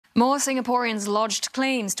More Singaporeans lodged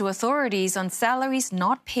claims to authorities on salaries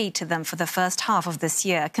not paid to them for the first half of this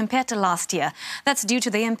year compared to last year. That's due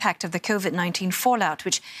to the impact of the COVID-19 fallout,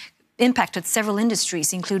 which impacted several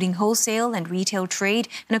industries, including wholesale and retail trade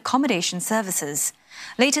and accommodation services.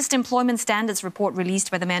 Latest employment standards report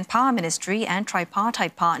released by the Manpower Ministry and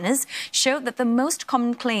tripartite partners showed that the most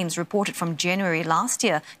common claims reported from January last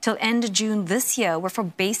year till end June this year were for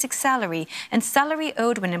basic salary and salary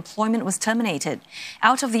owed when employment was terminated.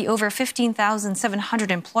 Out of the over 15,700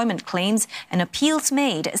 employment claims and appeals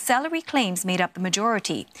made, salary claims made up the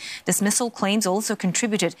majority. Dismissal claims also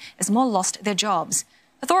contributed as more lost their jobs.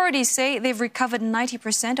 Authorities say they've recovered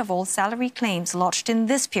 90% of all salary claims lodged in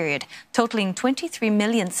this period, totaling 23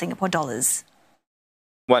 million Singapore dollars.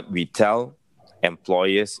 What we tell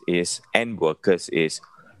employers and workers is,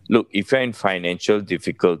 look, if you're in financial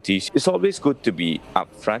difficulties, it's always good to be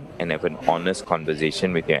upfront and have an honest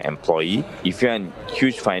conversation with your employee. If you're in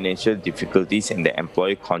huge financial difficulties and the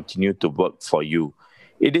employer continue to work for you,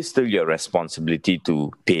 it is still your responsibility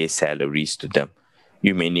to pay salaries to them.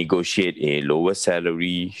 You may negotiate a lower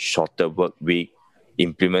salary, shorter work week,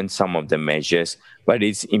 implement some of the measures, but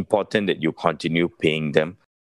it's important that you continue paying them